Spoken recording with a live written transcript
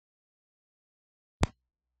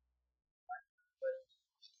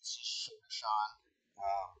This is Sean.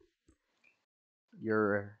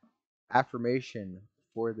 Your affirmation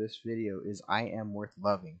for this video is I am worth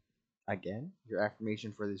loving. Again, your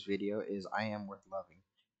affirmation for this video is I am worth loving.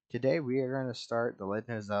 Today we are going to start The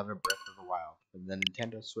Legend of Zelda Breath of the Wild for the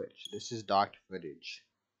Nintendo Switch. This is docked footage.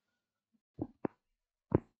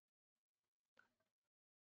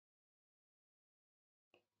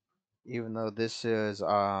 Even though this is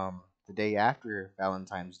the day after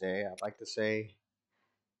Valentine's Day, I'd like to say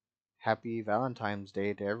happy Valentine's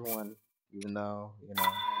Day to everyone, even though, it's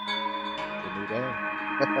a new day.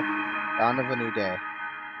 Dawn of a new day.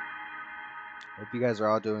 Hope you guys are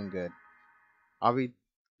all doing good. I'll be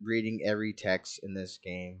reading every text in this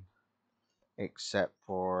game except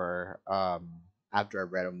for after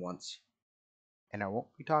I've read them once. And I won't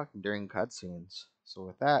be talking during cutscenes. So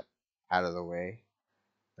with that out of the way,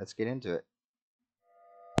 let's get into it.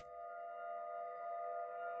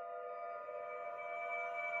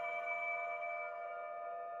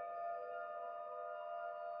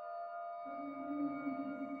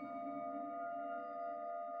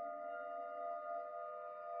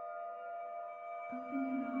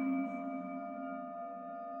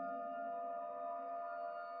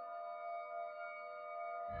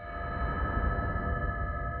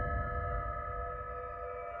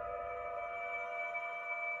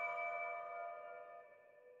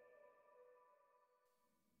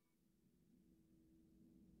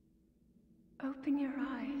 Open your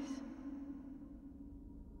eyes.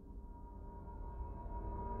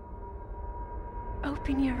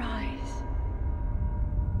 Open your eyes.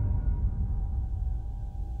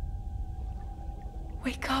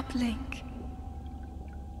 Wake up, Link.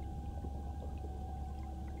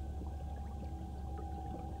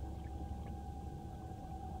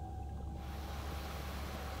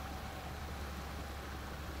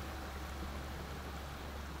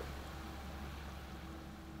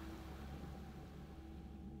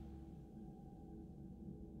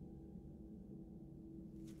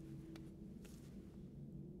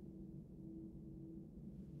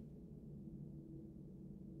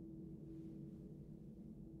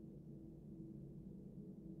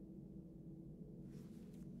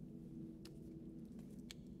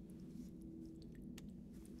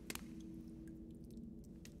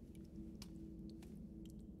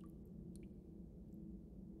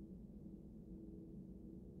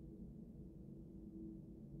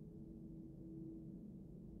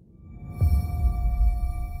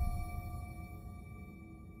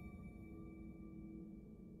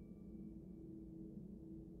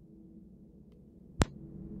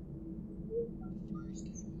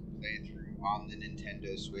 First playthrough on the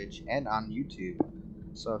Nintendo Switch and on YouTube.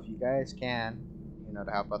 So if you guys can,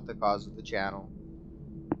 to help out the cause of the channel,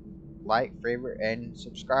 like, favorite, and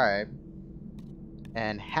subscribe.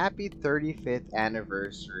 And happy 35th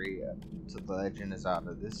anniversary to The Legend of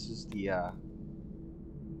Zelda. This is the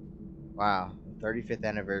wow, 35th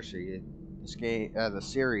anniversary. This game, the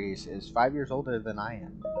series, is 5 years older than I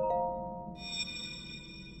am.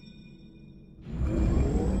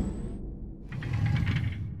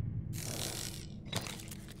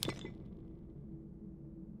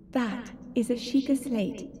 That is a Sheikah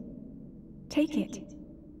slate. Take it.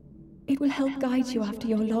 It will help guide you after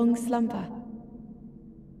your long slumber.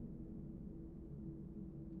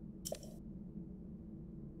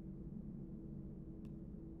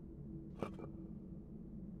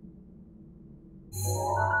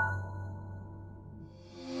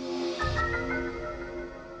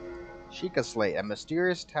 Sheikah Slate, a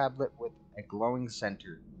mysterious tablet with a glowing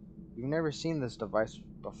center. You've never seen this device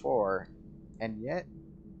before, and yet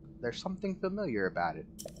there's something familiar about it.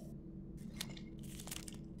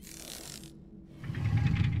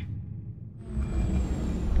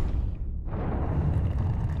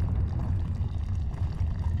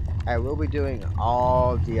 I will be doing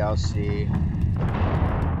all DLC,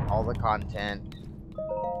 all the content,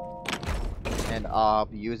 and I'll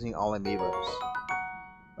be using all Amiibos.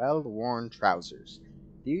 Well-worn trousers.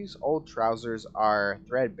 These old trousers are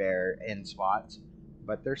threadbare in spots,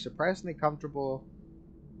 but they're surprisingly comfortable.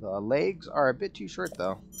 The legs are a bit too short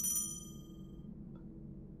though.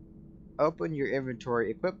 Open your inventory,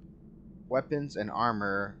 equip weapons and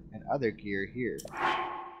armor and other gear here.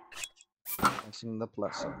 Pressing the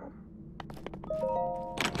plus symbol.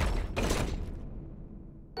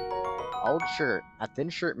 Old shirt. A thin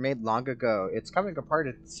shirt made long ago. It's coming apart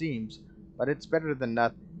at the seams, but it's better than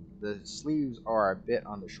nothing. The sleeves are a bit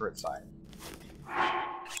on the short side.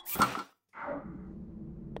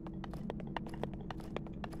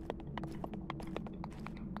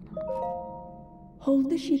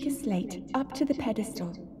 Hold the Sheikah slate up to the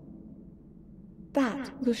pedestal.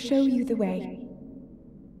 That will show you the way.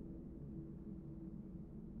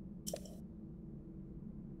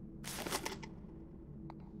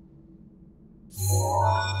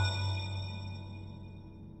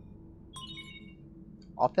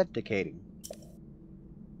 Authenticating.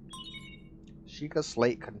 Sheikah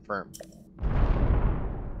Slate confirmed.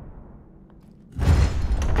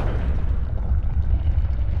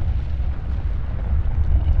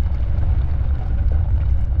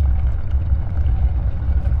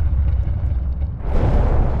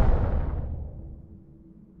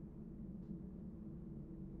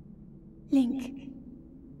 Link,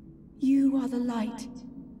 you are the light.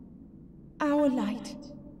 Our light.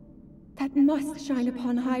 That must shine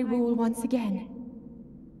upon Hyrule once again.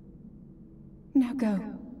 Now go.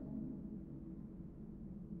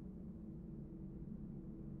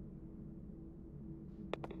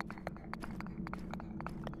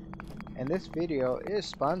 And this video is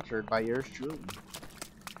sponsored by yours truly.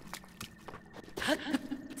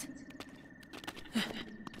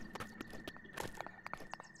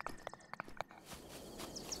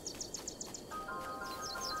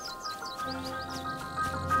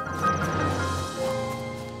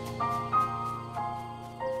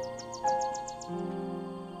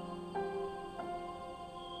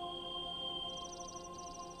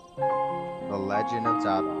 The Legend of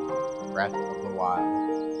Zelda, Breath of the Wild.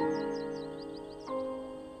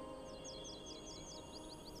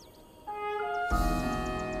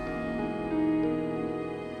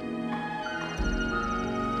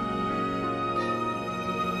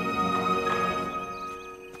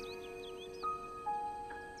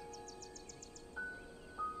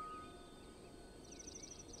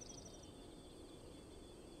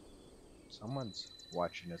 Someone's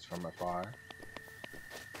watching us from afar.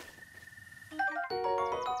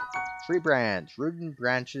 Tree branch. Rooted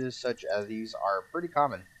branches such as these are pretty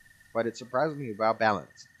common, but it's surprisingly well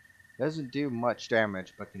balanced. Doesn't do much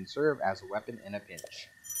damage, but can serve as a weapon in a pinch.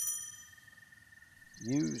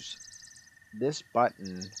 Use this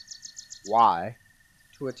button, Y,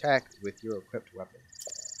 to attack with your equipped weapon.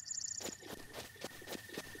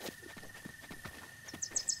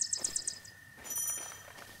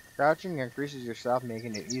 Crouching increases your stealth,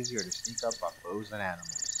 making it easier to sneak up on foes and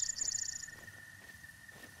animals.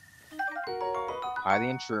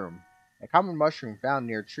 Hylian Shroom. A common mushroom found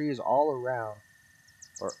near trees all around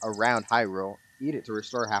Hyrule. Eat it to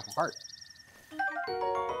restore half a heart.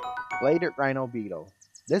 Bladed Rhino Beetle.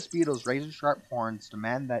 This beetle's razor-sharp horns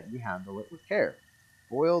demand that you handle it with care.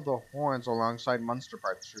 Boil the horns alongside monster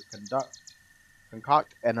parts to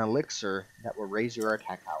concoct an elixir that will raise your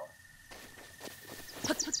attack power.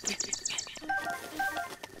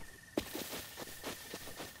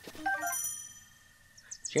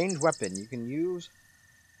 Change weapon.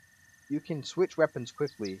 You can switch weapons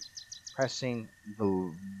quickly, pressing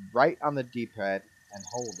the right on the D-pad and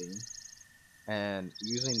holding, and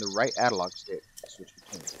using the right analog stick to switch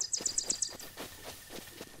between.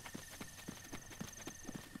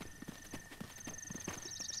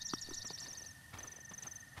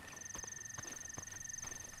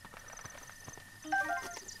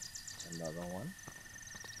 Another one.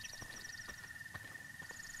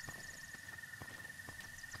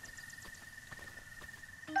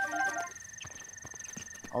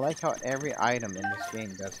 I like how every item in this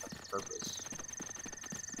game does have a purpose.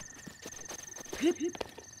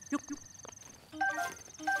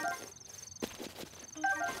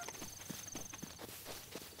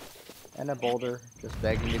 And a boulder just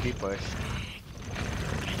begging to be pushed.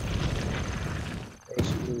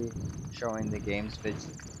 Basically showing the game's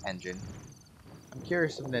physics engine. I'm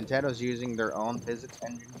curious if Nintendo's using their own physics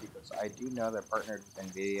engine, because I do know they're partnered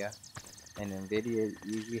with Nvidia, and Nvidia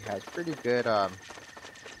usually has pretty good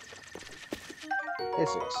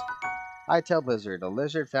physics. I tell Blizzard, a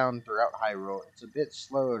lizard found throughout Hyrule, it's a bit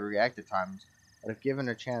slow to react at times, but if given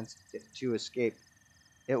a chance to escape,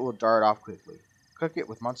 it will dart off quickly. Cook it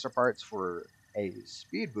with monster parts for a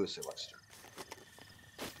speed boost elixir.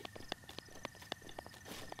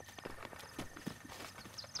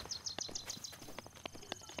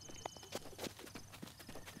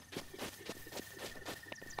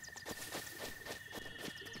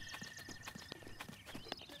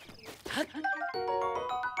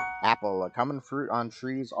 Apple, a common fruit on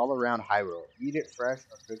trees all around Hyrule. Eat it fresh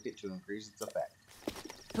or cook it to increase its effect.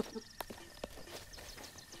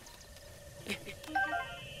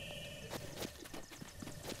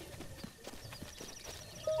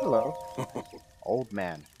 Hello, old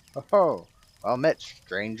man. Oh, well met,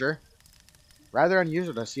 stranger. Rather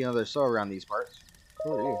unusual to see another soul around these parts.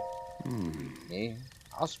 Who are you? Me?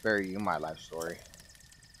 I'll spare you my life story.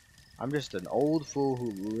 I'm just an old fool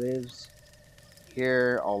who lives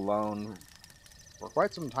here alone for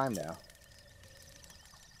quite some time now.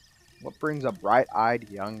 What brings a bright-eyed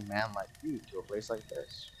young man like you to a place like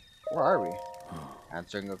this? Where are we?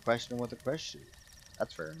 Answering a question with a question.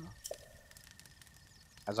 That's fair enough.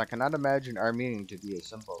 As I cannot imagine our meeting to be a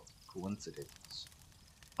simple coincidence.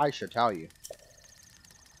 I shall tell you.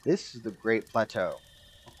 This is the Great Plateau.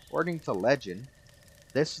 According to legend,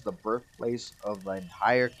 this is the birthplace of the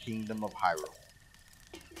entire kingdom of Hyrule.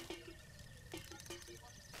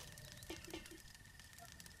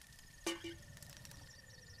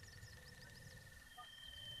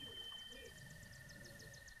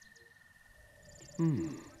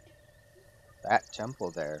 That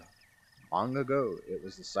temple there, long ago, it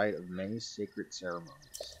was the site of many sacred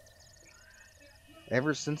ceremonies.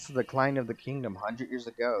 Ever since the decline of the kingdom 100 years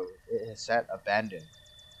ago, it has sat abandoned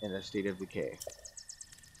in a state of decay.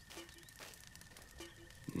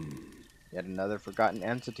 Yet another forgotten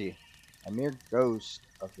entity, a mere ghost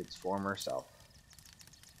of its former self.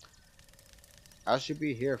 I should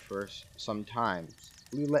be here for some time.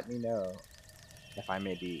 Please let me know if I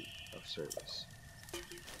may be of service.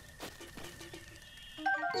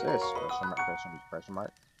 What's this? Question mark, question mark, question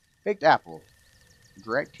mark. Baked apple.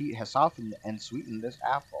 Direct heat has softened and sweetened this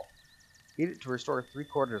apple. Eat it to restore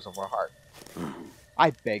 3/4 of a heart.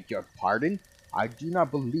 I beg your pardon. I do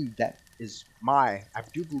not believe that is my. I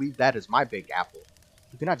do believe that is my big apple.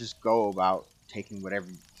 You cannot just go about taking whatever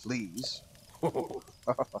you please.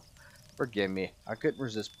 Forgive me. I couldn't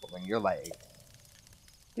resist pulling your leg.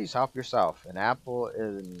 Please help yourself. An apple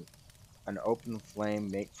in an open flame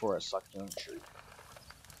make for a succulent treat.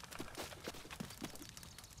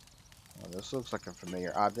 Well, this looks like a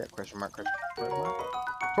familiar object. Question mark, question mark.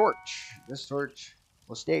 Torch. This torch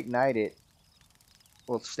will stay ignited.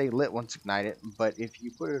 Will stay lit once ignited, but if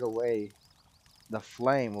you put it away, the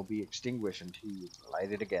flame will be extinguished until you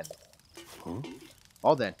light it again. Huh?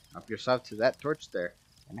 Well then, help yourself to that torch there.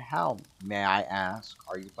 And how, may I ask,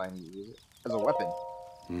 are you planning to use it? As a weapon.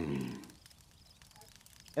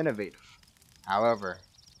 Innovative. However,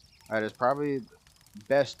 it is probably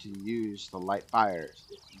best to use the light fires.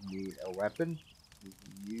 If you need a weapon,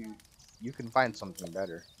 you you can find something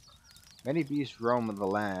better. Many beasts roam the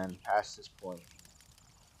land past this point.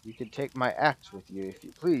 You can take my axe with you if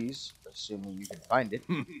you please, assuming you can find it.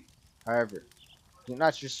 However, do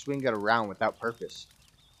not just swing it around without purpose.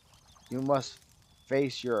 You must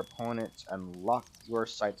face your opponents and lock your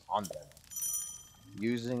sights on them,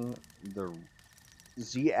 using the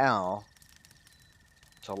ZL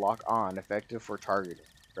to lock on, effective for targeting.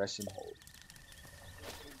 Press and hold.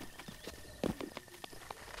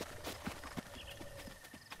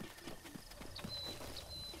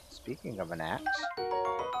 Speaking of an axe,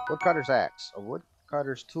 woodcutter's axe, a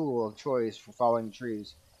woodcutter's tool of choice for falling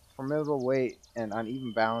trees. Formidable weight and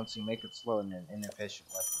uneven balancing make it slow and an inefficient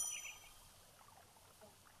weapon.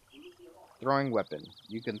 Throwing weapon.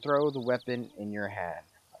 You can throw the weapon in your hand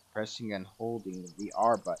by pressing and holding the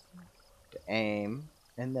R button to aim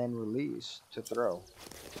and then release to throw.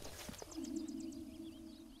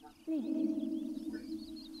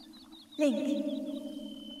 Link.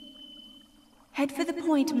 Head for the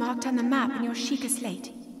point marked on the map in your Sheikah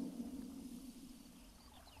slate.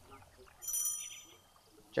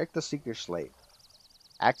 Check the Seeker Slate.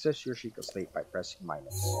 Access your Sheikah Slate by pressing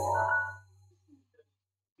minus.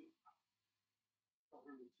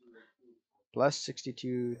 Plus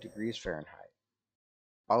 62 degrees Fahrenheit.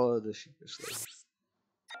 Follow the Sheikah Slate.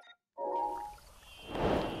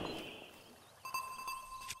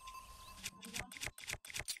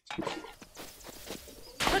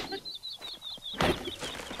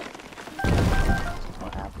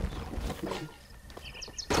 More apples.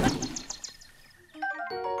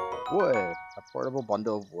 Wood. A portable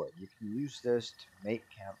bundle of wood. You can use this to make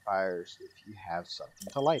campfires if you have something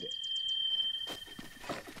to light it.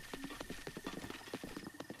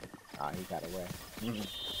 Ah, he got away.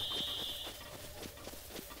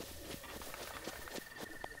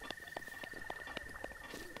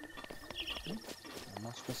 There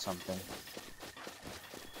must be something.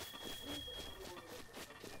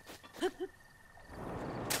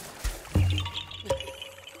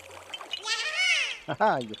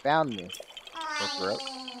 Haha, you found me. Throat.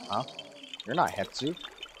 Huh? You're not Hetsu,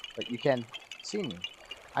 but you can see me.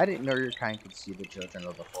 I didn't know your kind could see the children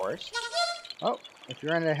of the forest. Oh, if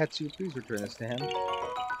you're into Hetsu, please return this to him.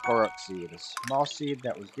 Korok seed, a small seed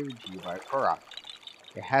that was given to you by Korok.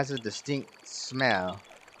 It has a distinct smell.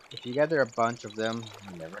 If you gather a bunch of them,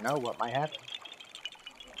 you never know what might happen.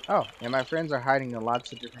 Oh, and my friends are hiding in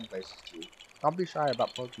lots of different places too. Don't be shy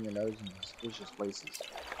about poking your nose into suspicious places.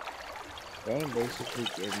 Game basically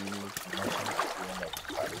gave me permission to be a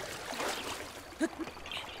nobody.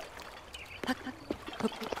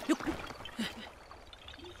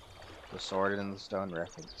 The sword and the stone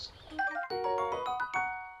reference.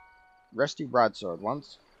 Rusty broadsword.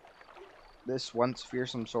 Once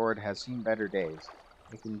fearsome sword has seen better days.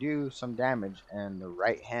 It can do some damage in the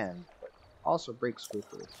right hand, but also breaks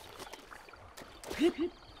quickly.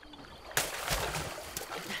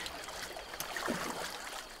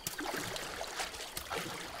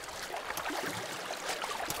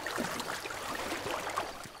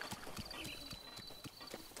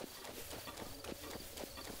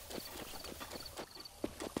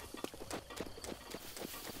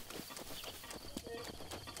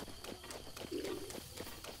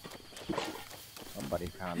 Somebody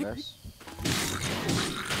found this.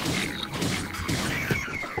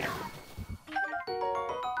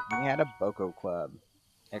 And he had a Boko club.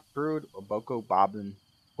 It brewed a Boko Bobbin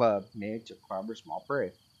club made to club small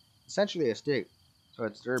prey. Essentially a stick, so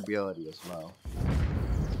its durability is low.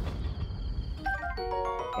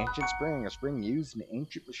 Ancient spring, a spring used in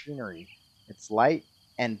ancient machinery. It's light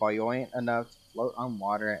and buoyant enough to float on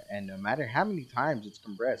water, and no matter how many times it's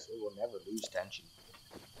compressed, it will never lose tension.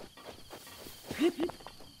 So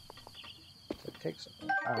it takes something.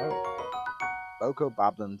 Oh, Boko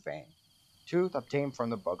Boblin Fang. Tooth obtained from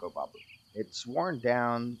the Boko Boblin. It's worn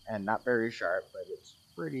down and not very sharp, but it's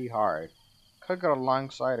pretty hard. Cook it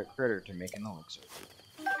alongside a critter to make an elixir.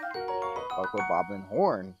 Boko Boblin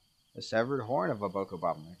Horn. The severed horn of a Boko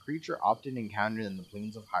Boblin, a creature often encountered in the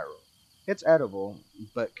plains of Hyrule. It's edible,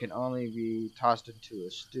 but can only be tossed into a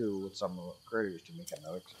stew with some critters to make an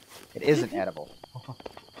elixir. It isn't edible.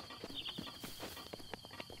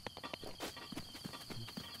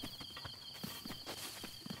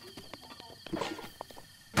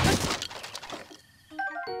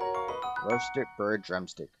 Roasted bird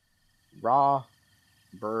drumstick. Raw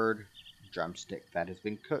bird drumstick that has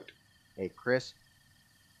been cooked. A crisp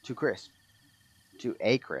to crisp. To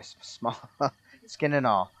a crisp. Small skin and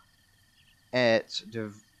all. It's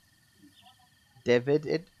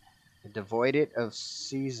divided devoid of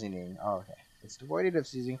seasoning. Oh, okay. It's devoid of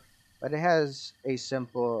seasoning, but it has a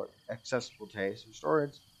simple, accessible taste.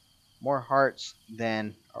 Restored more hearts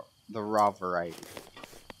than the raw variety.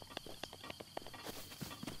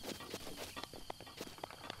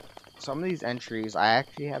 Some of these entries I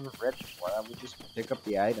actually haven't read before. I would just pick up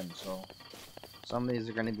the item, so some of these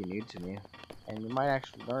are going to be new to me, and you might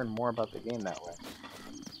actually learn more about the game that way.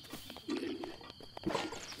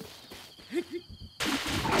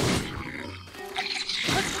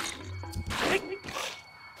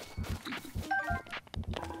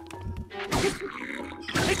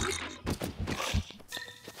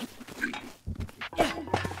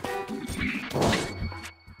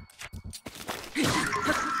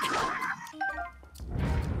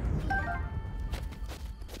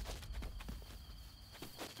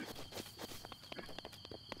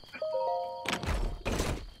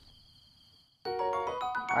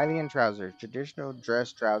 Hylian trousers, traditional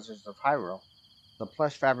dress trousers of Hyrule. The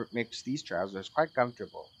plush fabric makes these trousers quite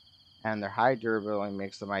comfortable, and their high durability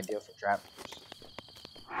makes them ideal for travelers.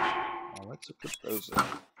 Now let's equip those in.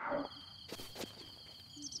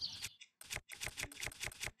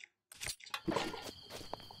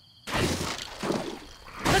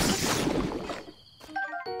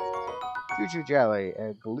 Choo-choo jelly,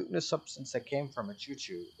 a glutinous substance that came from a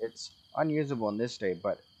choo-choo. It's unusable in this state,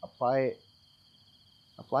 but applying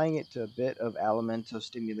it to a bit of elemental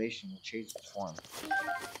stimulation will change its form.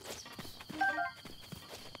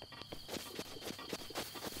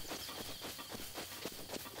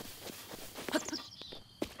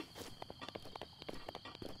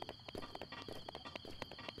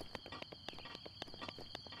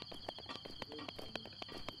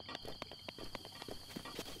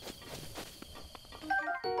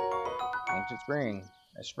 Ancient spring,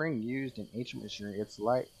 a spring used in ancient machinery. It's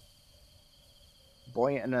light,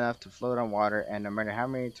 buoyant enough to float on water, and no matter how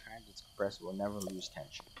many times it's compressed, it will never lose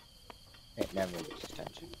tension. It never loses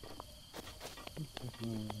tension.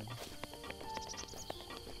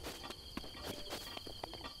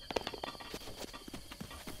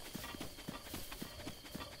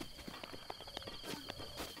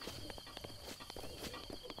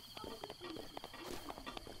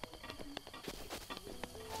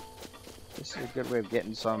 This is a good way of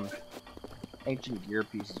getting some ancient gear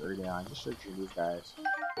pieces early on. Just searching these guys.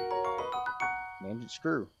 The ancient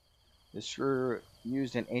screw. The screw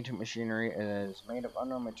used in ancient machinery is made of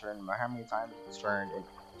unknown material. No matter how many times it's turned,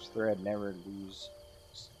 its thread never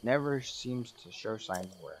seems to show signs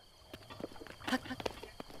of wear.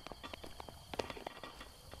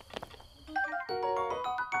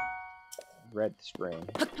 Red spring.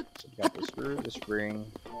 So we got the screw, the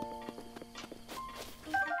spring,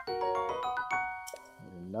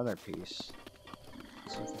 and another piece.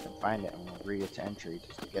 Let's see if we can find it and we'll read its entry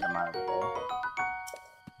just to get them out of the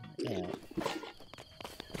way. Yeah.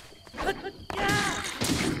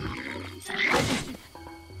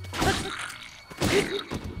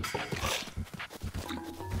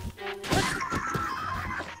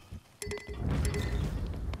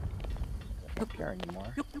 Don't care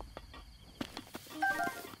anymore.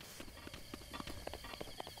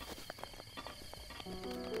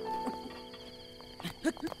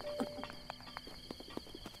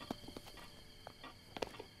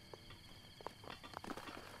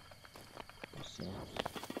 Let's see.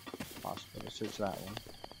 Possible to search that one.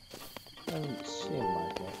 Doesn't seem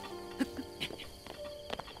like it.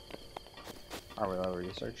 Oh, we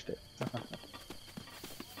already searched it.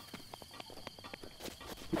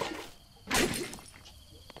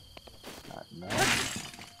 Nothing there.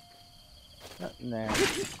 Nothing there.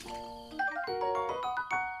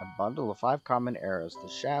 A bundle of 5 common arrows. The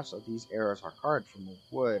shafts of these arrows are carved from the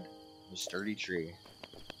wood of a sturdy tree.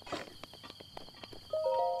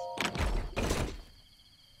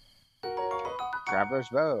 Traveler's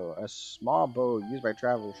bow. A small bow used by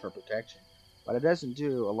travelers for protection, but it doesn't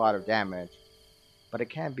do a lot of damage. But it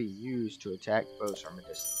can be used to attack foes from a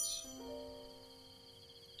distance.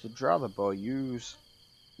 To draw the bow, use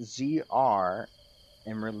ZR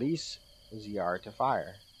and release ZR to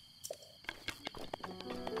fire.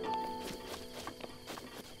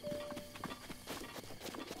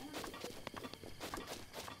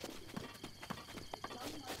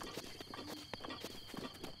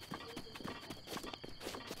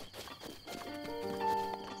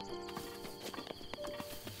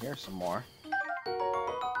 Here's some more.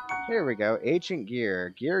 Here we go. Ancient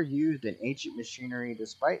gear. Gear used in ancient machinery.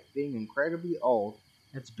 Despite being incredibly old,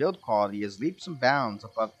 its build quality is leaps and bounds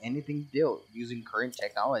above anything built using current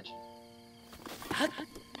technology.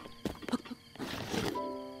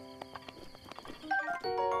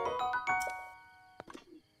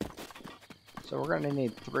 So we're going to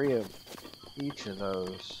need 3 of each of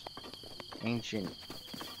those ancient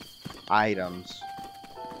items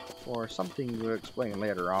for something to explain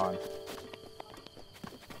later on.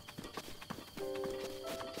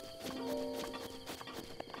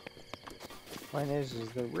 Point is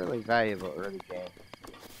they're really valuable early game.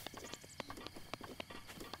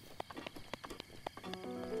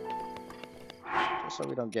 Just so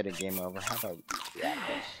we don't get a game over, how about we grab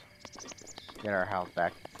this? Get our health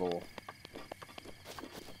back to full.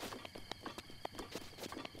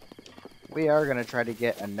 We are going to try to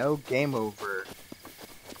get a no game over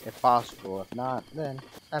if possible. If not, then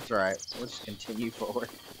that's alright. We'll just continue forward.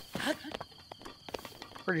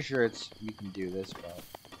 Pretty sure you can do this, but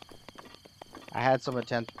I had some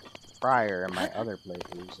attempts prior in my other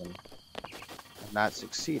playthroughs and have not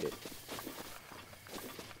succeeded.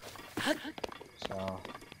 So,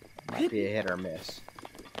 it might be a hit or miss.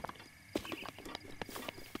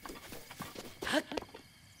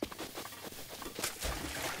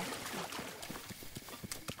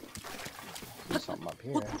 There's something up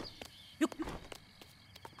here.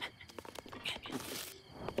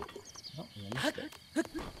 Oh, I missed it.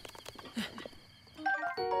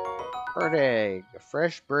 Bird egg. A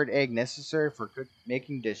fresh bird egg necessary for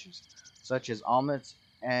making dishes, such as omelets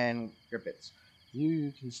and grippets.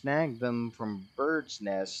 You can snag them from birds'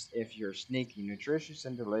 nests if you're sneaky. Nutritious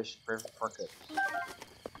and delicious, perfect for cooking.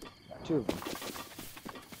 Got 2 of them.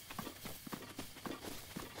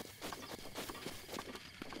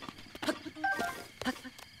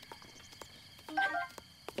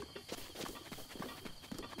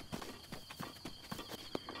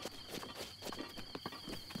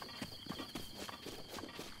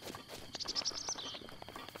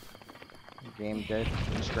 The game doesn't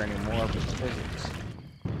feature any more of its physics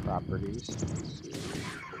properties.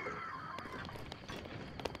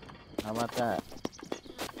 How about that?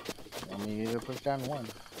 Only need to push down 1.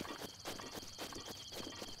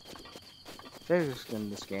 Physics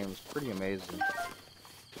in this game is pretty amazing.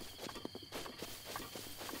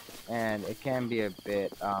 And it can be a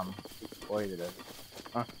bit exploitative.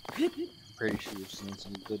 Huh. Pretty sure you've seen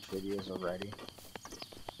some good videos already.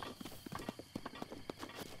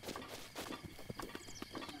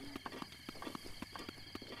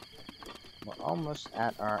 We're almost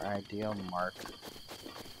at our ideal mark.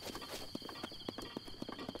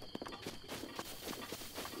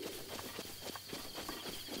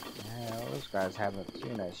 Yeah, those guys haven't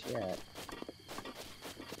seen us yet.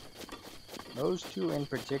 Those 2 in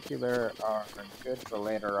particular are good for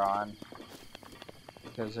later on,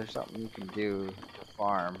 because there's something you can do to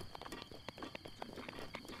farm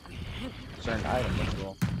certain items, which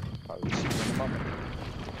we'll probably see in a moment.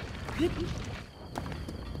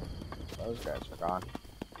 Those guys are gone.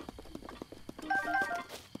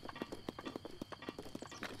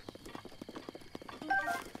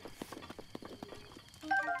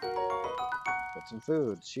 Some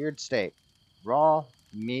food. Seared steak. Raw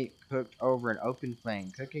meat cooked over an open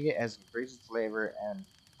flame. Cooking it has increased its flavor and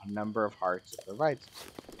a number of hearts it provides.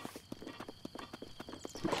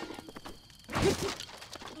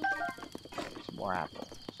 Some more apples.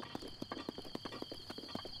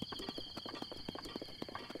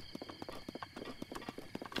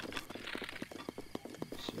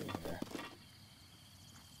 Let's see here.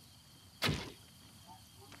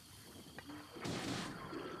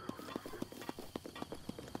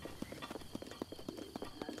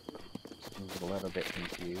 Seems a little bit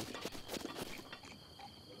confused.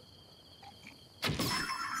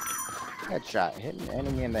 Headshot. Hitting an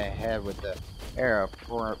enemy in the head with the arrow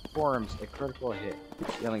forms a critical hit,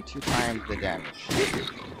 dealing 2 times the damage.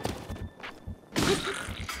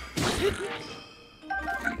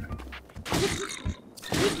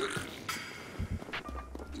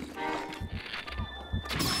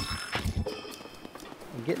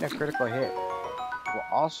 And getting a critical hit will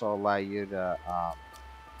also allow you to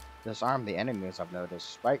disarm the enemies, I've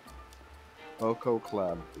noticed. Spike Boko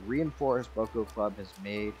Club. Reinforced Boko Club has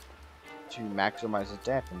made to maximize its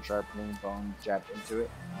depth and sharpening bone jabbed into it,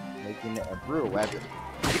 making it a brutal weapon.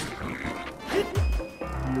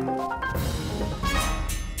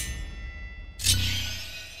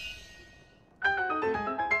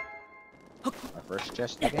 Our first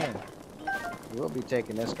chest of the game. We'll be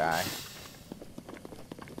taking this guy,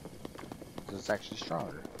 because it's actually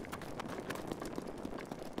stronger.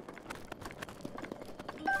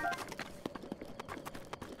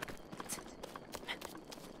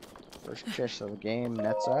 First chest of the game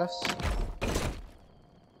nets us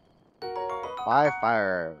 5 fire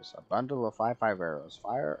arrows. A bundle of 5 fire arrows.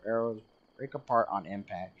 Fire arrows break apart on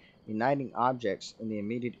impact, igniting objects in the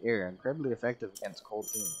immediate area, incredibly effective against cold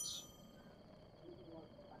things.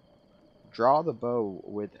 Draw the bow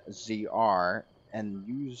with ZR and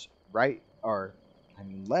use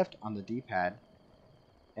left on the D-pad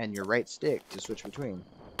and your right stick to switch between.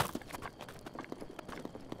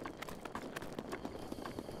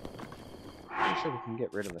 Pretty sure we can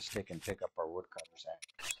get rid of a stick and pick up our woodcutter's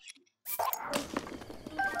axe.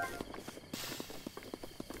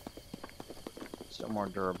 Still more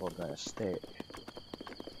durable than a stick.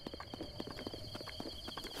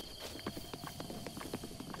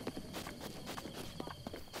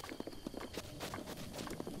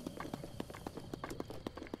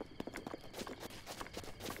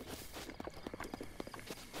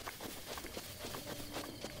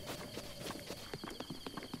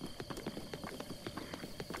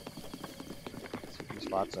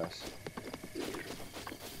 Spots us.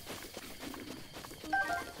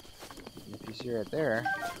 If you see right there,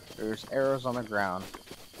 there's arrows on the ground.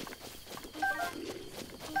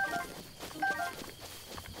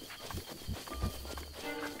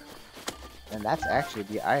 And that's actually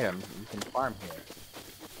the item you can farm here.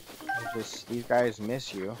 These guys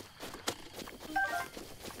miss you.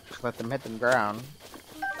 Just let them hit the ground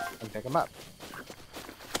and pick them up.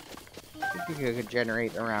 I think you could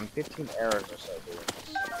generate around 15 arrows or so doing this.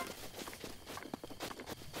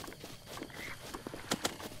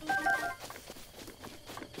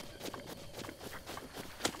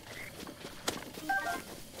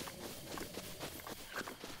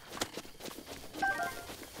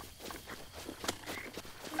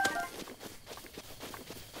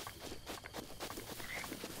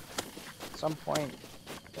 At some point,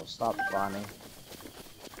 they'll stop spawning.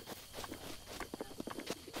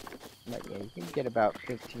 But yeah, you can get about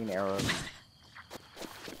 15 arrows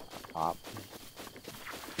pop.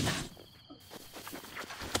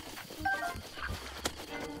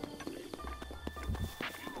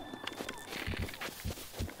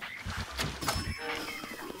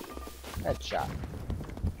 Headshot.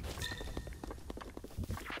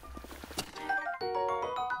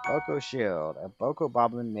 Boko Shield. A Boko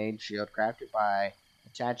Boblin made shield crafted by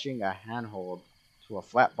attaching a handhold to a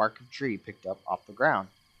flat bark of tree picked up off the ground.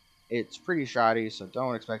 It's pretty shoddy, so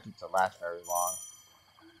don't expect it to last very long.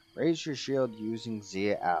 Raise your shield using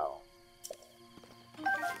ZL.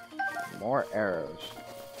 More arrows.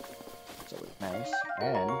 That's always nice.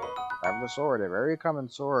 And Traveler Sword, a very common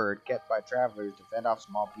sword kept by travelers to fend off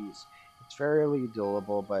small beasts. It's fairly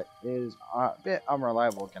durable, but is a bit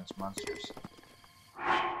unreliable against monsters.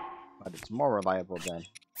 But it's more reliable than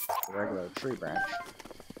the regular tree branch.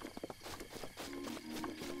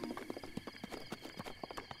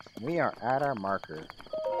 We are at our marker.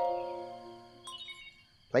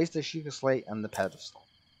 Place the Sheikah Slate on the pedestal.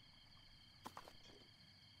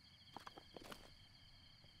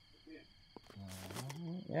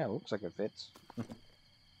 Yeah, looks like it fits.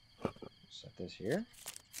 Set this here.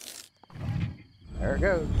 There it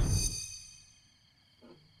goes.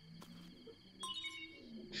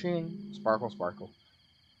 Sheen, sparkle, sparkle.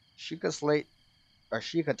 Sheikah Slate or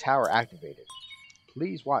Sheikah Tower activated.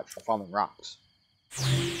 Please watch for falling rocks.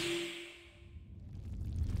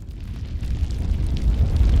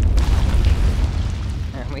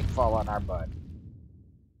 And we fall on our butt.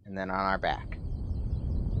 And then on our back.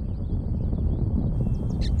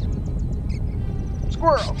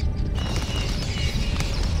 Squirrel!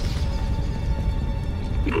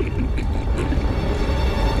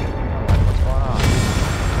 What's going on?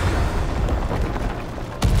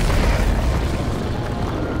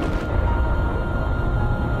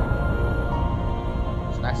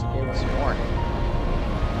 Snacks gave us a warning.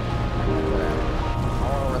 Whatever.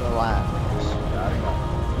 All over the lab. Just routing up.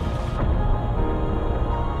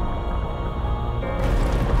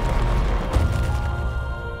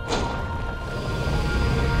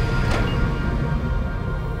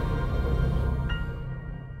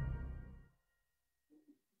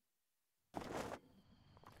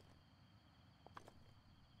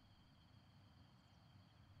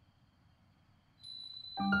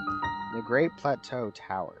 The Great Plateau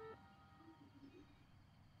Tower.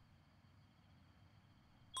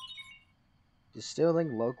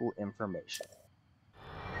 Distilling local information.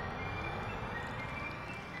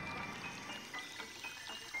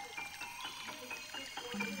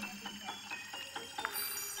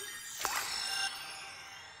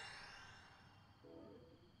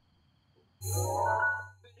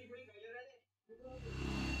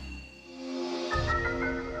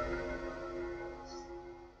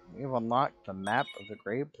 We have unlocked the map of the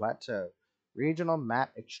Great Plateau. Regional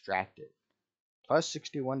map extracted. Plus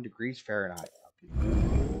 61 degrees Fahrenheit.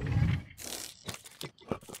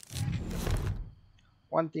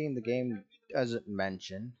 One thing the game doesn't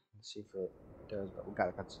mention. Let's see if it does, but we got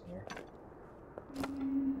a cutscene here.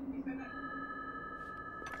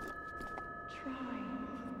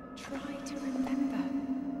 Try to remember.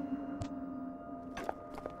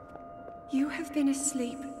 You have been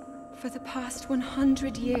asleep for the past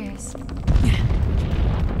 100 years.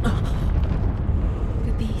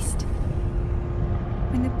 The beast.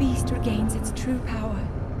 When the beast regains its true power,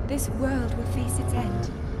 this world will face its end.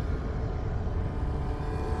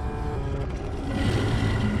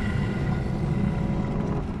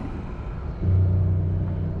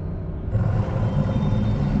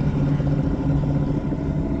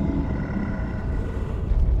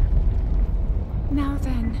 Now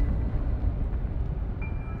then,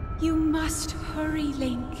 you must hurry,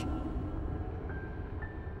 Link.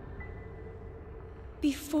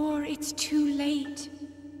 Before it's too late.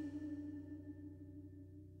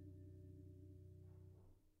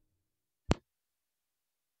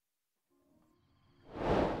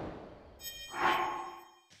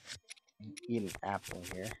 Eat an apple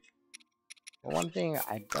here. But one thing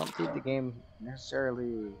I don't think the game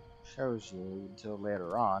necessarily shows you until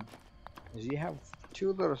later on is you have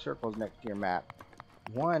two little circles next to your map.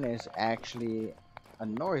 One is actually a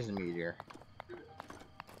noise meter.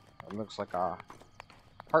 It looks like a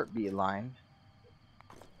heartbeat line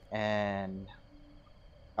and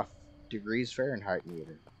a degrees Fahrenheit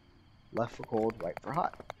meter. Left for cold, right for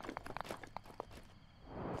hot.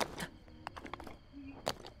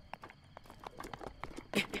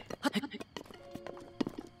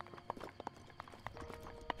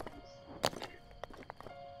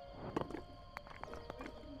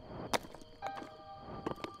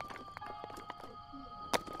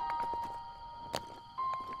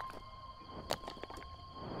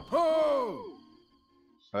 Oh.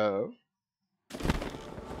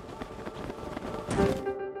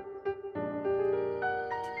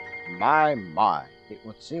 My. It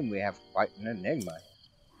would seem we have quite an enigma.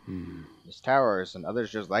 This towers and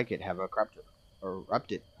others just like it have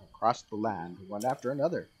erupted across the land, one after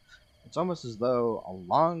another. It's almost as though a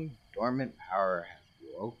long dormant power has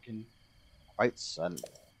woken quite suddenly.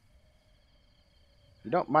 If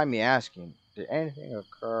you don't mind me asking, did anything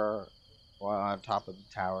occur while on top of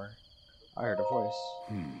the tower? I heard a voice.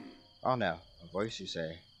 Oh no, a voice you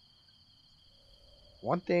say.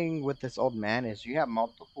 One thing with this old man is you have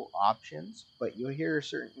multiple options, but you'll hear a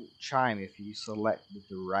certain chime if you select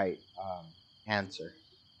the right answer.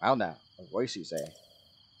 Well now, a voice you say.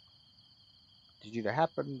 Did you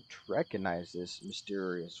happen to recognize this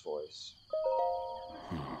mysterious voice?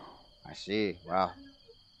 I see. Well,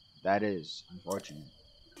 that is unfortunate.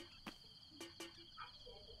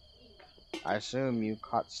 I assume you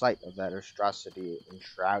caught sight of that atrocity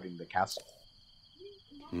enshrouding the castle.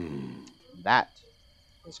 That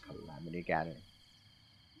is Calamity Ganon.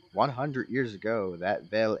 100 years ago, that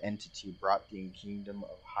veiled entity brought the kingdom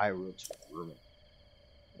of Hyrule to ruin.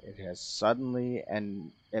 It has suddenly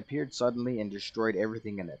and appeared suddenly and destroyed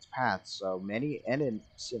everything in its path, so many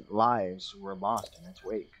innocent lives were lost in its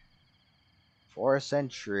wake. For a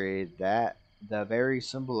century, that the very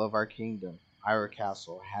symbol of our kingdom, our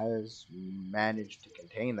castle, has managed to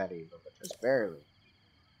contain that evil, but just barely.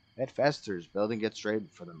 It festers, building its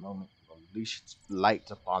strength for the moment to unleash its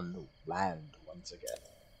blight upon the land once again.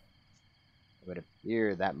 It would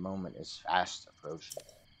appear that moment is fast approaching.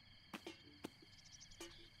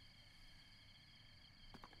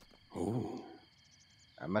 Oh.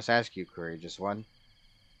 I must ask you, courageous one,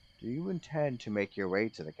 do you intend to make your way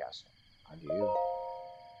to the castle? Or do you?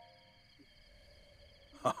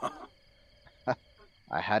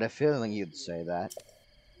 I had a feeling you'd say that.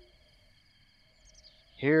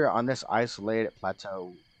 Here on this isolated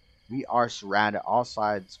plateau, we are surrounded all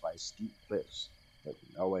sides by steep cliffs with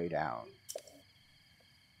no way down.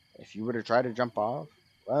 If you were to try to jump off,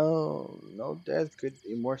 well, no death could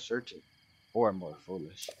be more certain or more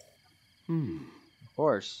foolish. Hmm. Of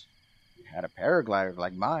course, if you had a paraglider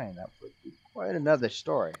like mine, that would be quite another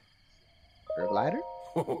story. Paraglider?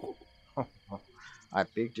 Oh. I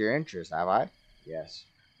piqued your interest, have I? Yes.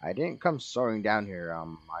 I didn't come soaring down here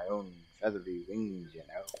on my own feathery wings, you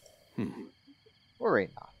know. Hmm. Worry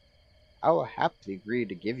not. I will happily agree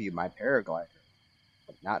to give you my paraglider,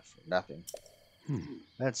 but not for nothing. Hmm.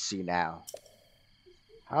 Let's see now.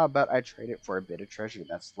 How about I trade it for a bit of treasure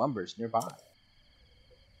that slumbers nearby?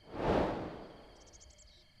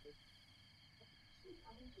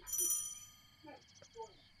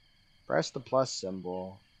 Press the plus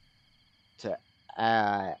symbol to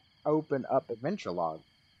uh, open up adventure log.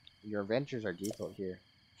 Your adventures are detailed here.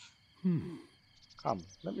 Hmm. Come,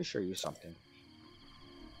 let me show you something.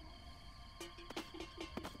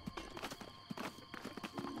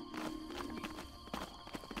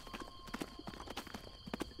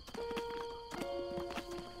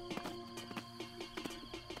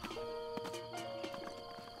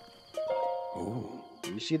 Oh.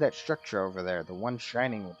 You see that structure over there, the one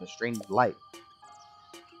shining with a strange light?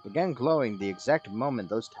 Began glowing the exact moment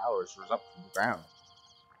those towers rose up from the ground.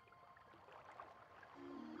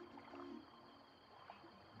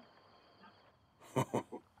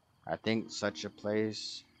 I think such a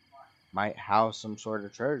place might house some sort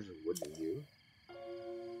of treasure, wouldn't you?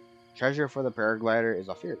 Treasure for the paraglider is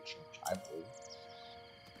a fair exchange, I believe.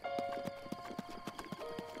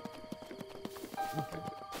 Okay.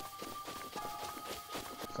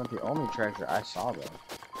 It's not the only treasure I saw, though.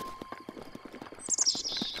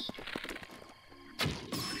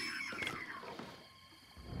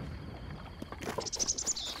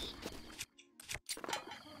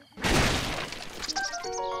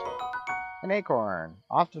 An acorn,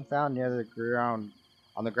 often found near the ground,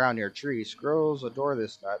 on the ground near trees. Squirrels adore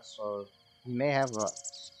this nut, so you may have a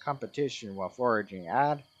competition while foraging.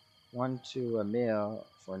 Add one to a meal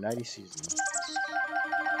for nutty season.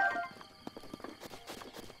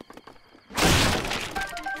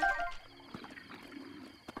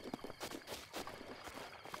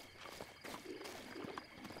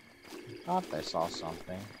 Thought I saw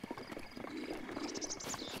something.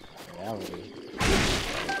 Reality.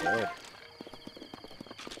 Very good.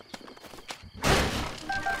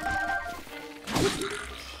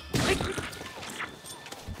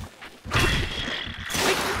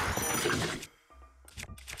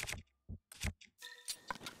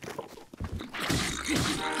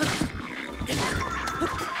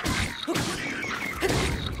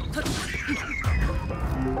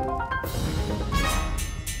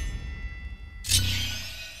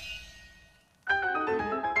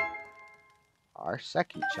 Our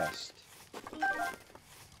second chest.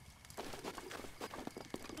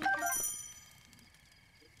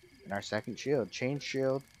 And our second shield. Change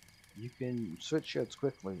shield. You can switch shields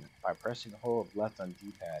quickly by pressing hold left on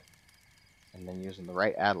D-pad and then using the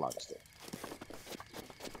right analog stick.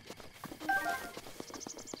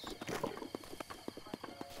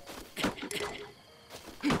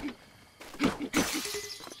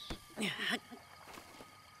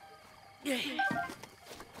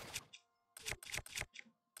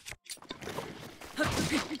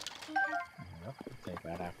 Yep, take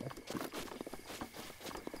that apple.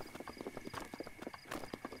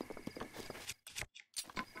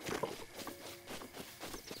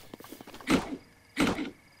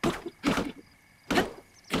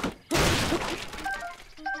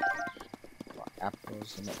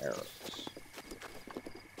 Apples and arrows.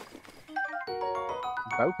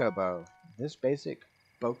 Boko bow. This basic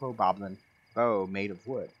Boko Boblin bow made of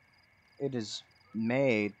wood. It is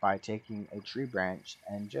made by taking a tree branch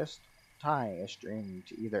and just tying a string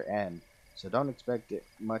to either end, so don't expect it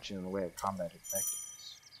much in the way of combat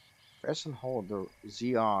effectiveness. Press and hold the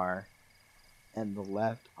ZR and the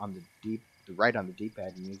left on the right on the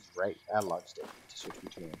D-pad, and use the right analog stick to switch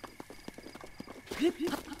between them.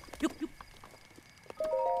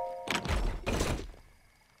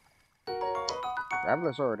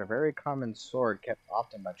 Traveler's Sword, a very common sword kept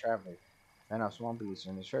often by travelers. Fan of swamp beasts,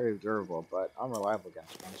 and is very durable but unreliable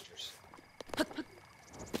against monsters.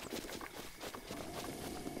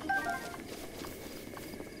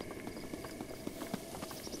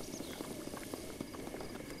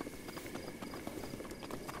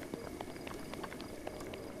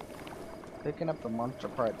 Picking up the monster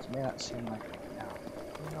parts may not seem like it now, but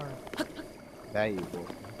they are valuable.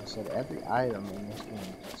 Like I said, every item in this game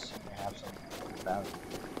does have some value.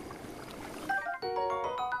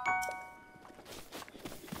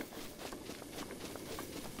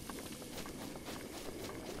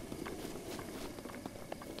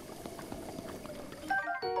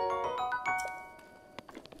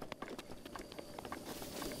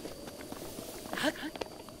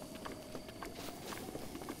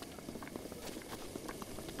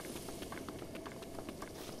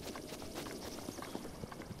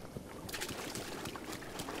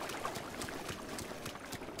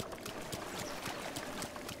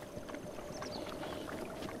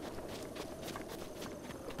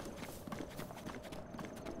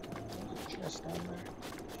 Chest down there.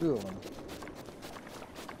 Two of them.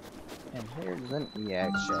 And here's an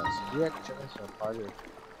EX chest. EX chests are part of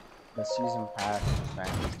the season pass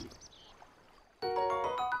expansion.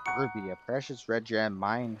 Ruby, a precious red gem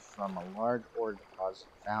mined from a large ore deposit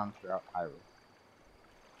found throughout Hyrule.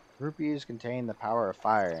 Rupees contain the power of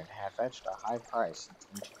fire and have fetched a high price since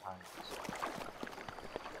ancient times.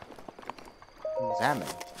 Examine.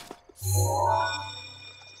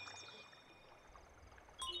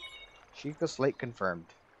 Sheikah Slate confirmed.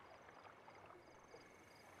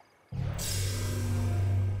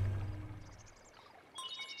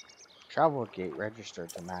 Travel gate registered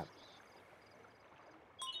to map.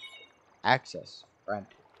 Access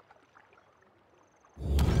granted.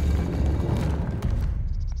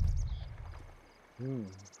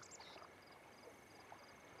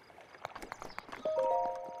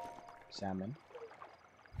 Examine.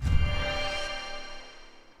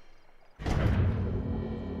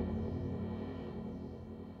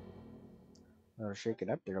 I'll shake it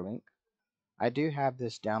up there, Link. I do have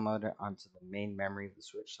this downloaded onto the main memory of the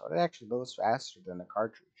Switch, so it actually loads faster than the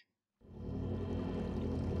cartridge.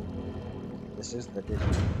 This is the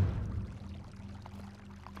digital.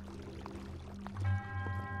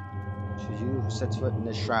 Should you set foot in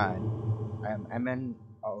this shrine, I am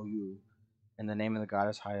MNOU. In the name of the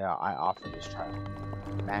goddess Haya, I offer this trial.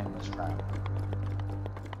 Magnus trial.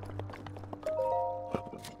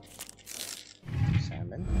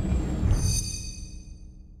 Salmon.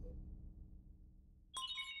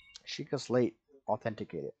 Sheikah Slate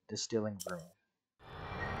authenticated. Distilling room.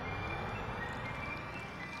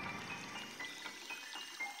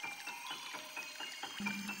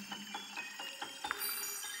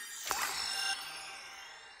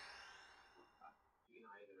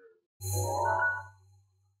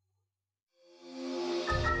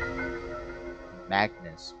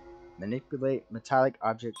 Magnus. Manipulate metallic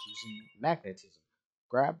objects using magnetism.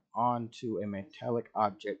 Grab onto a metallic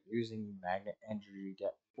object using magnet energy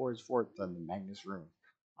that pours forth from the Magnus rune.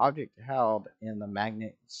 Object held in the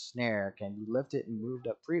magnet snare can be lifted and moved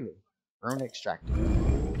up freely. Rune extracted.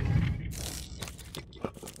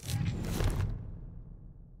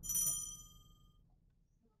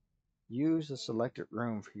 Use the selected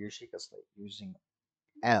rune for your Sheikah Slate using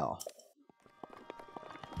L.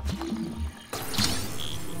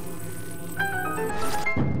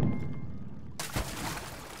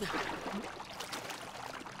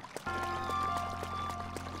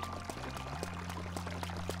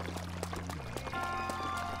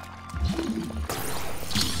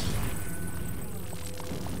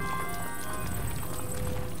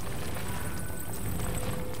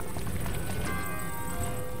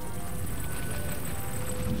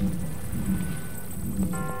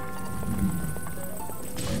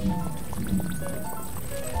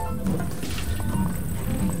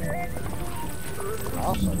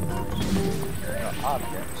 Also,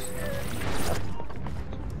 objects.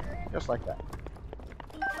 Just like that.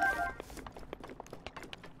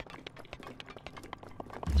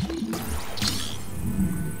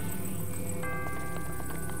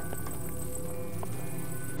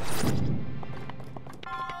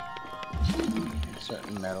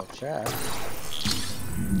 Certain metal chest.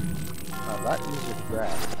 Now that uses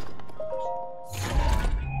grab.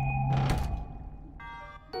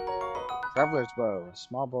 Traveler's bow, a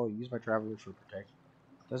small bow used by travelers for protection.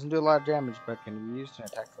 Doesn't do a lot of damage, but can be used to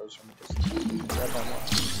attack foes from a distance. Grab my one.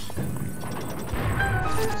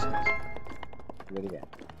 Do it again.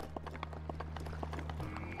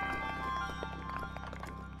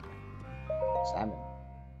 Salmon.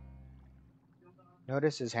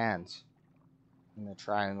 Notice his hands in the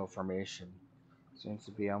triangle formation. Seems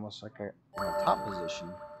to be almost like in a top position.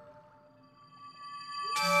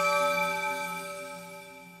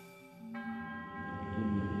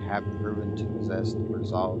 You have proven to possess the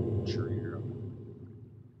resolve of a true hero.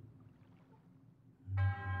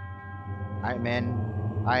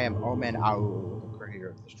 I am Omen Aul, the creator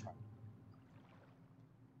of this tribe.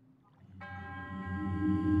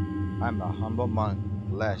 I'm a humble monk,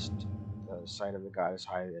 blessed. The sight of the goddess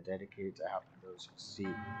highly dedicated to helping those who seek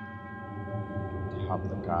to help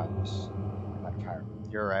the goddess by fire.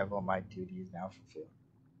 With your arrival, my duty is now fulfilled.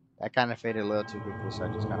 That kind of faded a little too quickly, so I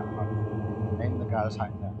just kind of hung. Name the goddess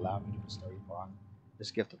high that allowed me to bestow upon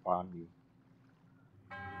this gift upon you.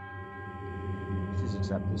 Please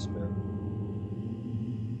accept this spirit.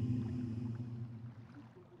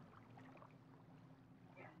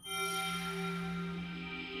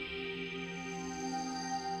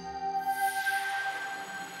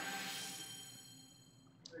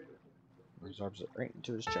 Absorbs it right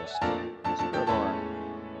into his chest. It's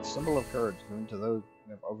a symbol of courage given to those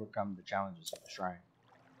who have overcome the challenges of the shrine.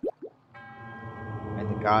 May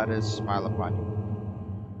the goddess smile upon you,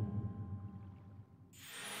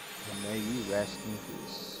 and may you rest in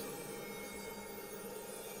peace.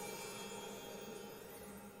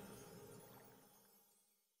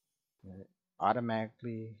 And it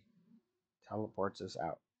automatically teleports us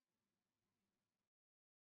out.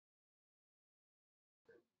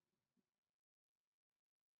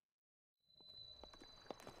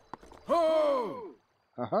 Ho!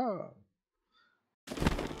 Haha!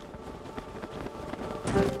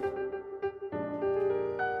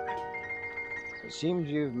 It seems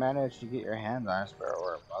you've managed to get your hands on a spare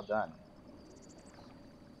orb. Well done.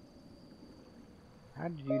 How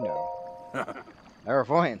did you know?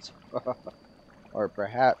 Clairvoyance! Or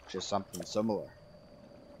perhaps just something similar.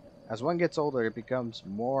 As one gets older, it becomes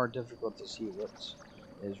more difficult to see what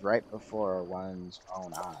is right before one's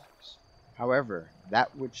own eyes. However,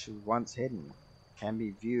 that which was once hidden can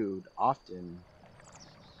be viewed often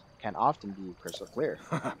can often be crystal clear.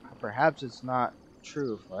 Perhaps it's not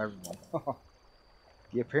true for everyone.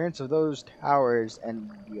 The appearance of those towers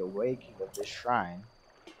and the awakening of this shrine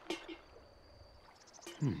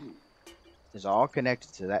is all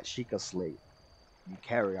connected to that Sheikah slate you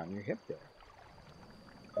carry on your hip there.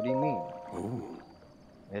 What do you mean? Oh.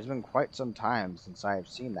 It has been quite some time since I have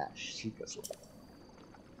seen that Sheikah slate.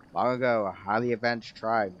 Long ago, a highly advanced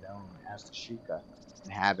tribe known as the Sheikah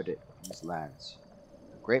inhabited these lands.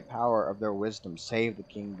 The great power of their wisdom saved the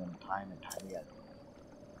kingdom time and time again.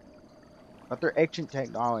 But their ancient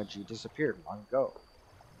technology disappeared long ago.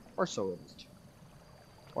 Or so it is.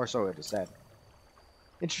 Or so it is said.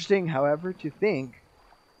 Interesting, however, to think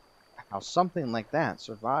how something like that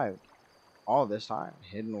survived all this time,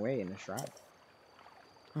 hidden away in a shrine.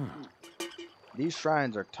 These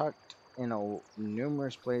shrines are tucked in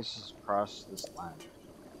numerous places across this land.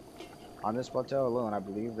 On this plateau alone, I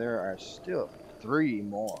believe there are still 3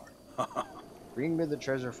 more. Bring me the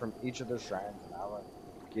treasure from each of the shrines, and I will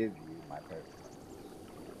give you my payment.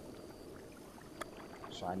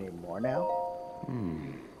 So I need more now?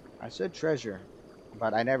 I said treasure,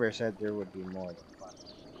 but I never said there would be more than one.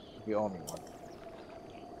 The only one.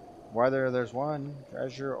 Whether there's 1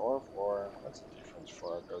 treasure or 4, what's the difference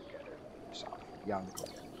for a go-getter like yourself, young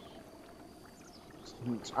go-getter?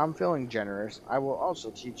 Since I'm feeling generous, I will also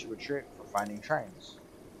teach you a trick for finding shrines.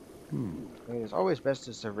 It is always best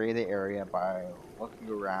to survey the area by looking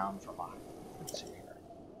around from a height. Let's see here.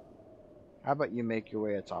 How about you make your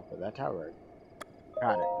way atop of that tower?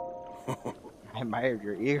 Got it. I admired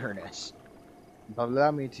your eagerness. But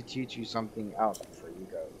allow me to teach you something else before you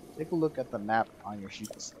go. Take a look at the map on your sheet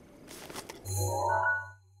of slate.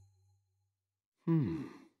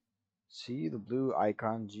 See the blue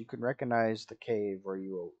icons? You can recognize the cave where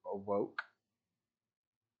you awoke,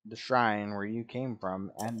 the shrine where you came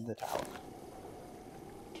from, and the tower.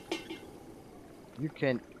 You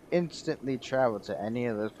can instantly travel to any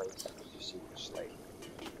of those places with your secret slate.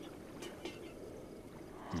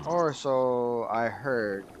 Or so I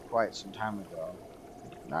heard quite some time ago. I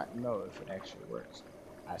do not know if it actually works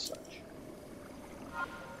as such.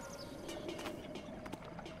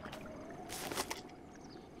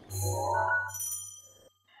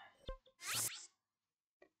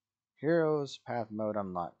 Heroes path mode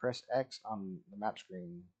unlocked. Press X on the map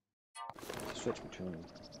screen to switch between.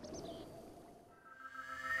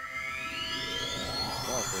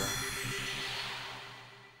 Well, cool.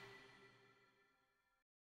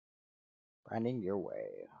 Finding your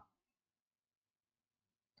way.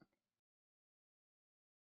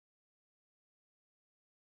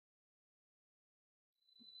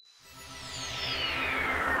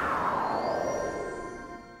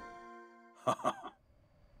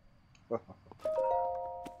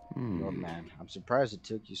 Old man, I'm surprised it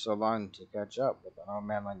took you so long to catch up with an old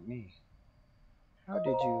man like me. How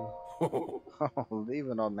did you leave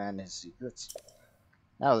an old man his secrets?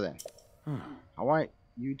 Now then, I want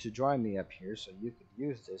you to join me up here so you could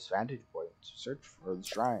use this vantage point to search for the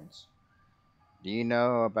shrines. Do you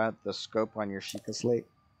know about the scope on your Sheikah slate?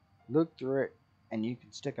 Look through it, and you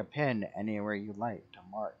can stick a pin anywhere you like to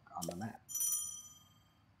mark on the map.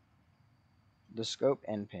 The scope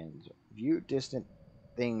and pins. View distant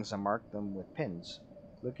things and mark them with pins.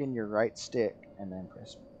 Click in your right stick and then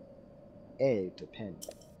press A to pin.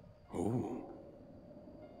 Oh.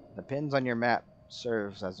 The pins on your map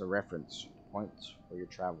serves as a reference points for your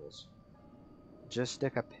travels. Just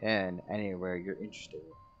stick a pin anywhere you're interested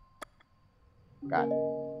in. Got it.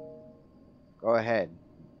 Go ahead.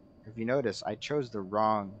 If you notice, I chose the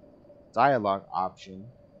wrong dialogue option,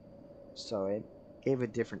 so it gave a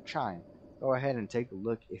different chime. Go ahead and take a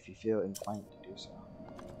look if you feel inclined to do so.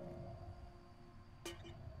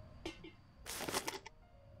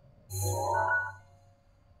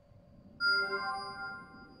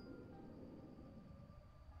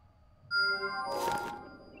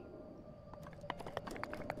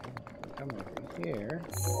 Come over here.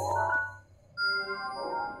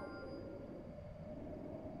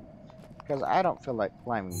 Because I don't feel like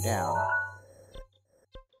climbing down.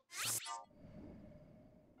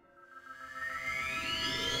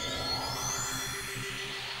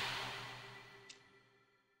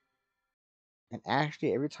 And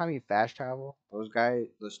actually, every time you fast travel,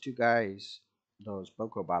 those two guys, those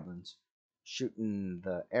Boko Boblins, shooting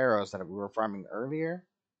the arrows that we were farming earlier,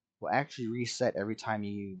 will actually reset every time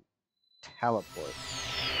you teleport.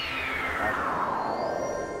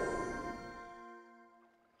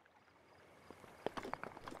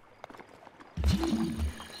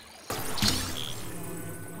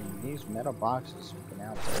 And these metal boxes you can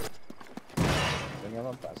now bring them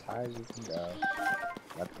up as high as you can go.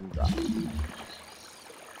 Let them drop.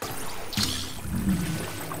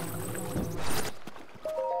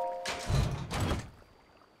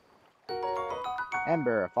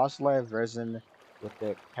 Amber, a fossilized resin with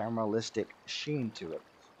a caramelistic sheen to it.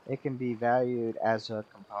 It can be valued as a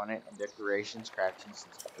component in decorations crafting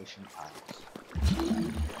since ancient times.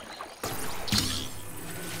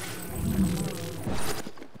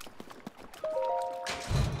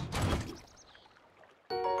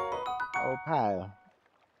 Opal,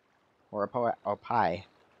 or opie,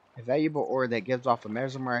 a valuable ore that gives off a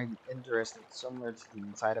mesmerizing interest that's similar to the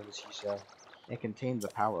inside of a seashell. It contains the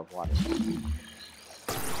power of water.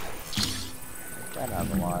 Get that out of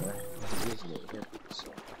the water. I'm using it here pretty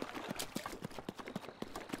soon.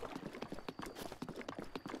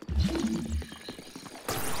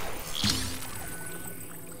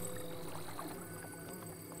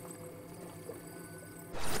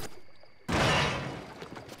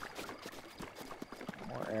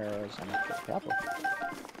 More arrows and a couple.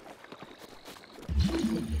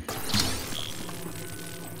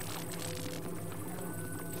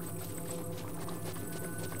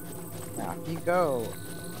 Now, if you go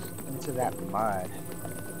into that mud,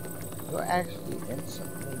 you'll actually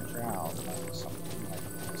instantly drown like something like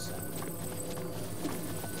this.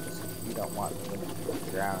 You don't want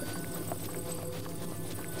to drown.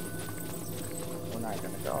 We're not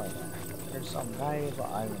gonna go in there. There's some valuable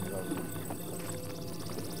items over here.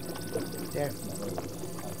 Definitely want to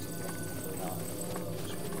get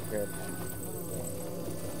it's really good.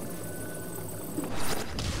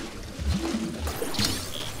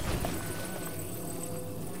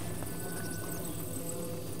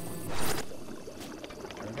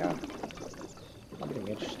 Something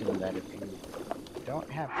interesting that if you don't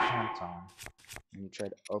have pants on and you try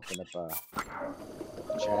to open up a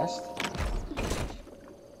chest,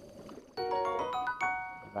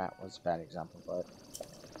 that was a bad example, but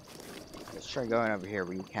let's try going over here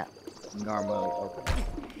where you can't normally open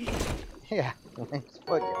it. Yeah, Link's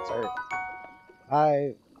foot gets hurt.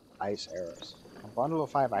 5 ice arrows. A bundle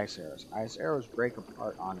of 5 ice arrows. Ice arrows break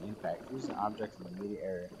apart on impact, using objects in the immediate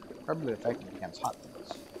area, probably effective against hot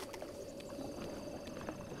things.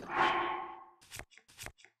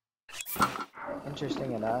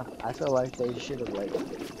 Interesting enough, I feel like they should have like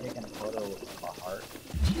taken a photo of a heart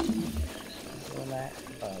doing that,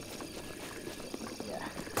 but yeah.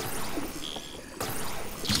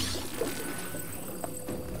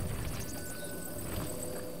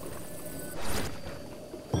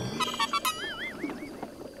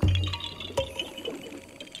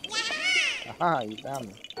 Ah, you found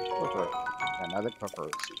me. Cooker. Another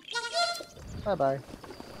cooker seed. Bye bye.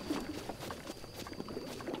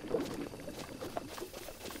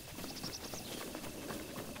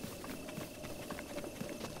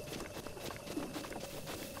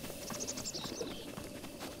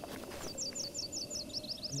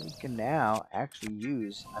 We can now actually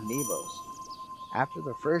use Amiibos. After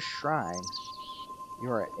the first shrine,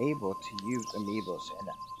 you are able to use Amiibos, and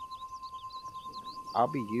I'll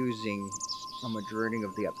be using a majority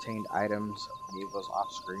of the obtained items of Amiibos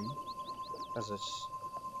off screen, because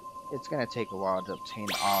it's gonna take a while to obtain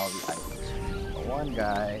all the items. But one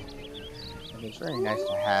guy that is very nice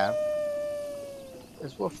to have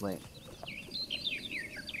is Wolflink.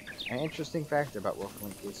 An interesting fact about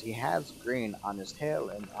Wolflink is he has green on his tail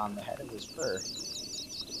and on the head of his fur,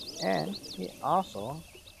 and he also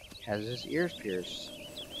has his ears pierced,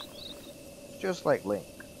 just like Link.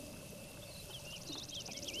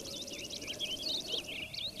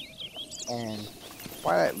 And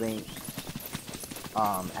Twilight Link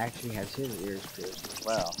actually has his ears pierced as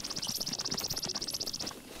well.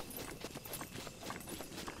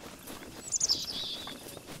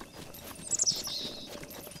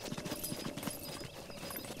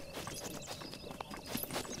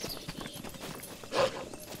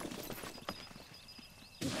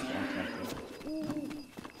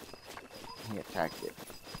 He attacked it.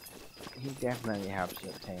 He definitely helps you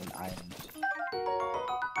obtain items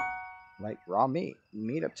like raw meat.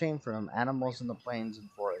 Meat obtained from animals in the plains and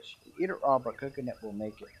forests. You eat it raw, but cooking it will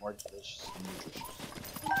make it more delicious and nutritious.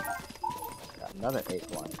 Got another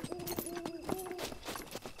acorn.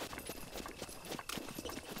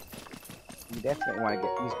 You definitely want to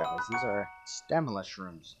get these guys. These are stamina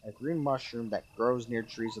shrooms, a green mushroom that grows near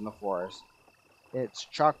trees in the forest. It's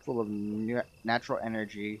chock full of natural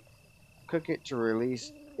energy. Cook it to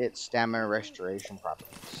release its stamina restoration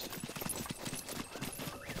properties.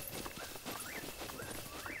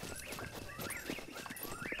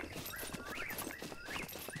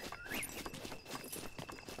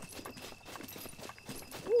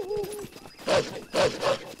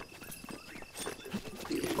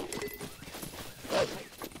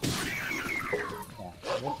 Yeah,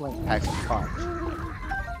 Wolflink packs a punch.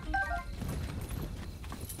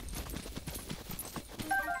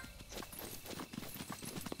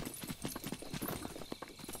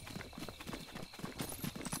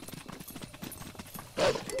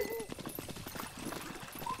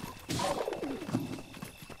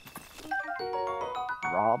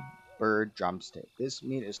 Raw bird drumstick. This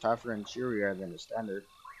meat is tougher and chewier than a standard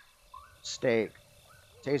steak.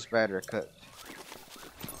 Tastes better cooked.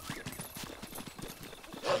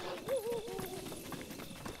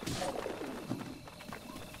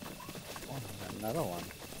 Oh, another one.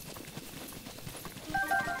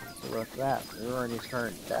 So with that, we already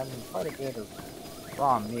started having quite a bit of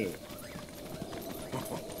raw meat.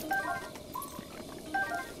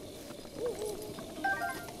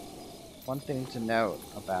 One thing to note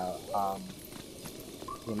about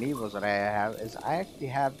the amiibos that I have is I actually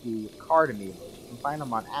have the card amiibos. You can find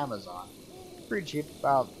them on Amazon. Pretty cheap,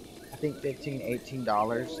 about I think $15,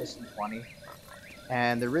 $18, less than 20.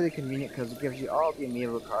 And they're really convenient because it gives you all the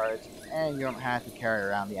amiibo cards, and you don't have to carry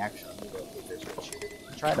around the actual amiibo figures, which you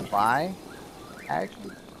try to buy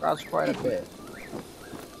actually costs quite a bit.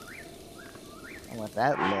 And with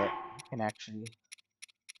that lit, you can actually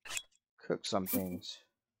cook some things.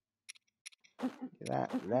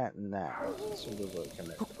 That, and that. Let's see what we can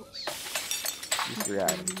make with this. These three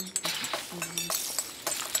items.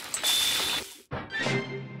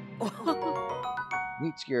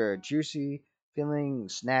 Meat skewer, juicy, filling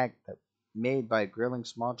snack that made by grilling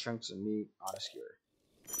small chunks of meat on a skewer.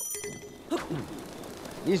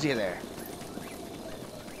 Easy there.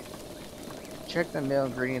 Check the meal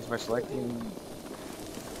ingredients by selecting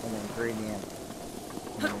an ingredient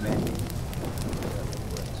in the menu.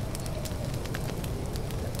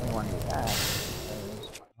 Definitely want to do that.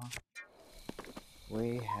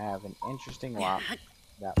 We have an interesting lock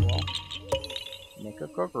that will make a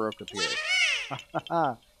Kokoro appear.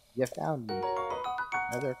 Haha, you found me.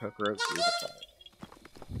 Another Kokoro seed.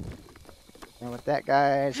 And with that,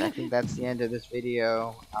 guys, I think that's the end of this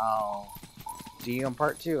video. I'll see you in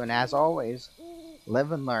part 2. And as always,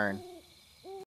 live and learn.